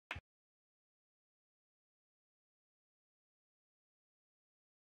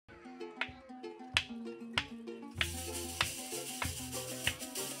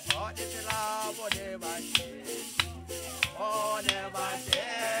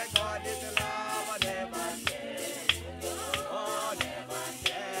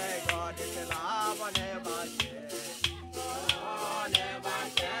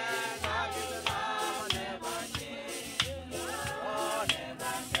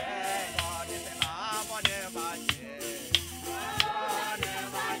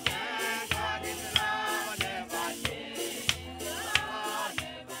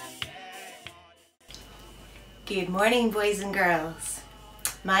Good morning, boys and girls.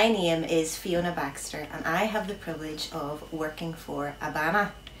 My name is Fiona Baxter and I have the privilege of working for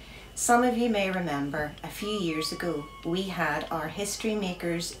Abana. Some of you may remember a few years ago we had our History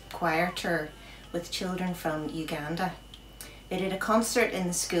Makers choir tour with children from Uganda. They did a concert in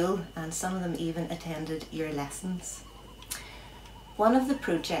the school and some of them even attended your lessons. One of the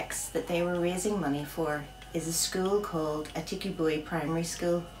projects that they were raising money for is a school called Atukubui Primary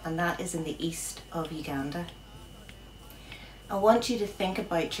School, and that is in the east of Uganda. I want you to think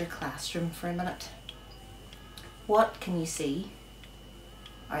about your classroom for a minute. What can you see?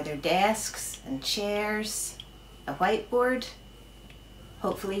 Are there desks and chairs, a whiteboard,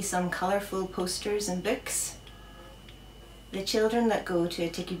 hopefully some colourful posters and books? The children that go to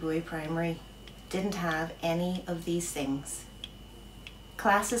Atukubui Primary didn't have any of these things.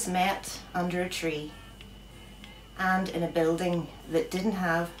 Classes met under a tree and in a building that didn't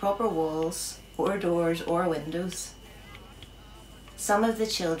have proper walls or doors or windows. Some of the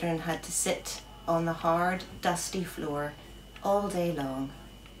children had to sit on the hard, dusty floor all day long.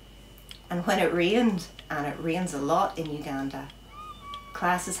 And when it rained, and it rains a lot in Uganda,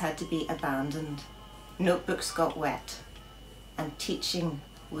 classes had to be abandoned, notebooks got wet, and teaching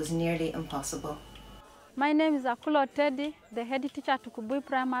was nearly impossible. My name is Akulo Teddy, the head teacher at Atukubui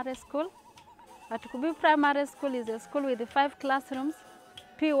Primary School. Atukubui Primary School is a school with 5 classrooms,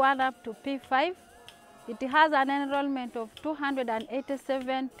 P1 up to P5. It has an enrollment of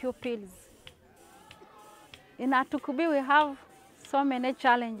 287 pupils. In Atukubui we have so many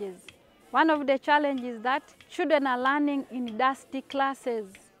challenges. One of the challenges is that children are learning in dusty classes,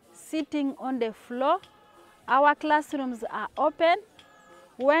 sitting on the floor. Our classrooms are open.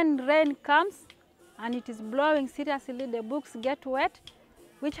 When rain comes and it is blowing seriously, the books get wet,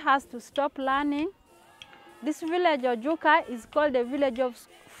 which has to stop learning. This village of Juka is called the village of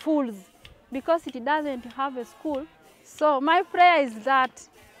fools because it doesn't have a school. So my prayer is that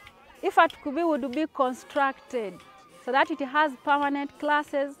if Atukubui would be constructed so that it has permanent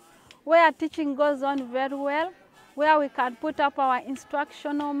classes where teaching goes on very well, where we can put up our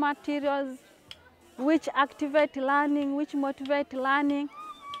instructional materials which activate learning, which motivate learning.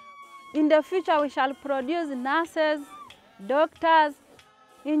 In the future we shall produce nurses, doctors,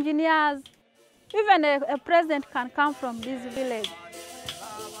 engineers, even a president can come from this village.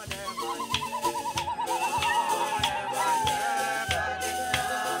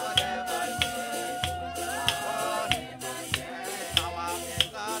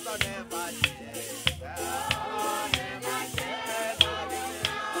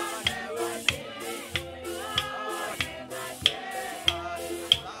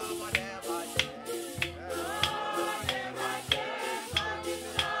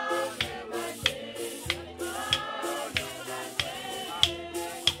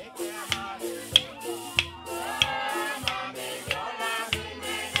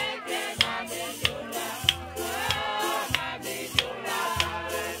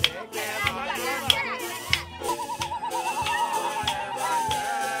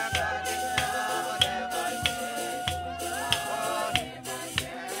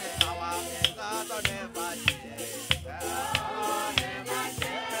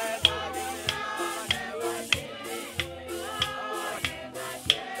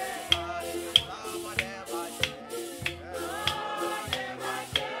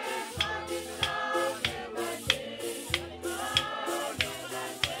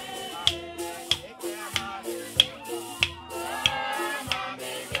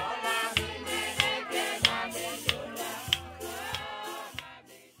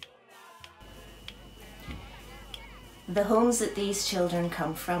 The homes that these children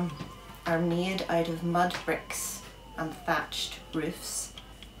come from are made out of mud bricks and thatched roofs.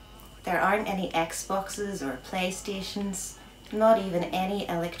 There aren't any Xboxes or PlayStations, not even any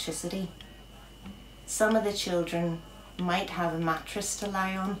electricity. Some of the children might have a mattress to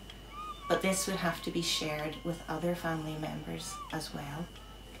lie on, but this would have to be shared with other family members as well.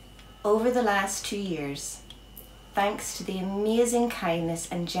 Over the last 2 years, thanks to the amazing kindness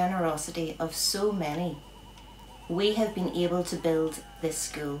and generosity of so many, we have been able to build this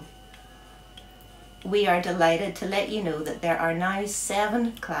school. We are delighted to let you know that there are now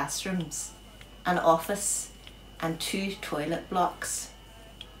 7 classrooms an office and 2 toilet blocks.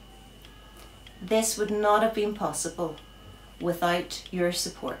 This would not have been possible without your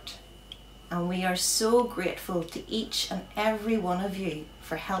support, and we are so grateful to each and every one of you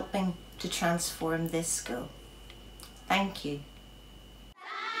for helping to transform this school. Thank you.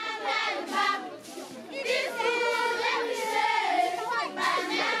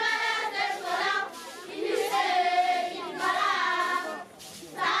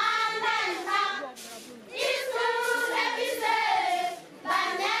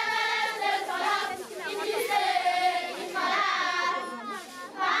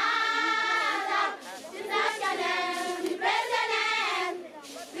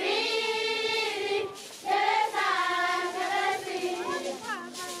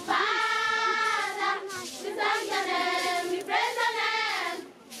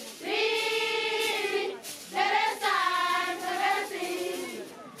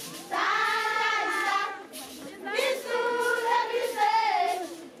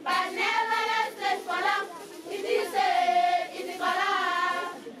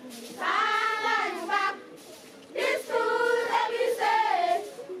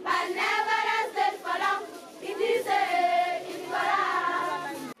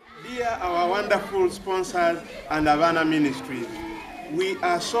 Our wonderful sponsors and Havana Ministries, we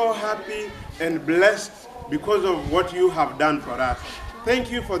are so happy and blessed because of what you have done for us.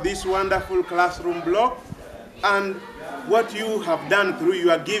 Thank you for this wonderful classroom block, and what you have done through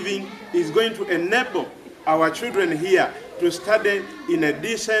your giving is going to enable our children here to study in a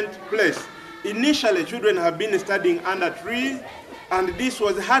decent place. Initially, children have been studying under trees, and this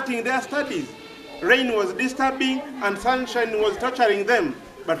was hurting their studies. Rain was disturbing and sunshine was torturing them.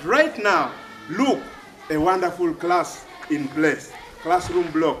 But right now, look, a wonderful class in place, classroom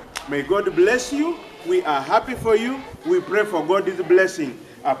block. May God bless you. We are happy for you. We pray for God's blessing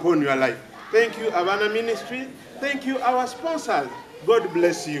upon your life. Thank you, Havana Ministry. Thank you, our sponsors. God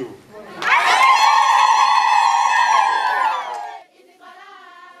bless you.